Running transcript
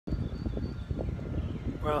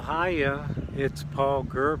Well, hiya, it's Paul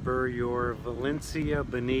Gerber, your Valencia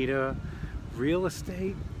Bonita real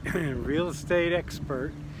estate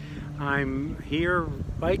expert. I'm here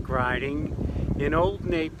bike riding in Old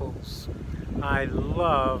Naples. I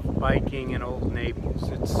love biking in Old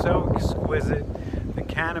Naples. It's so exquisite. The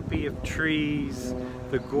canopy of trees,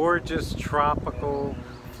 the gorgeous tropical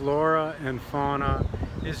flora and fauna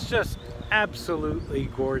is just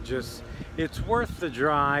absolutely gorgeous. It's worth the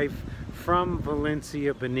drive from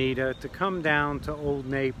Valencia Bonita to come down to Old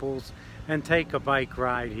Naples and take a bike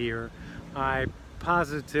ride here. I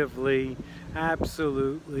positively,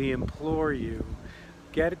 absolutely implore you,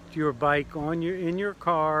 get your bike in your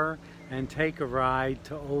car and take a ride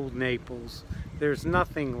to Old Naples. There's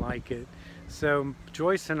nothing like it. So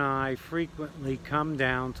Joyce and I frequently come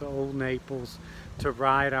down to Old Naples to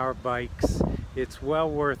ride our bikes. It's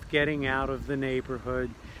well worth getting out of the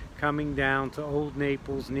neighborhood, coming down to Old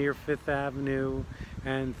Naples near 5th Avenue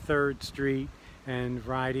and 3rd Street and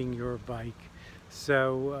riding your bike.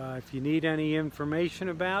 So if you need any information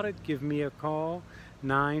about it, give me a call,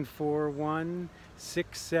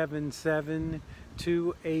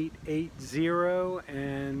 941-677-2880,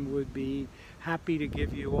 and would be happy to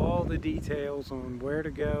give you all the details on where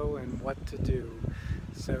to go and what to do.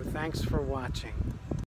 So thanks for watching.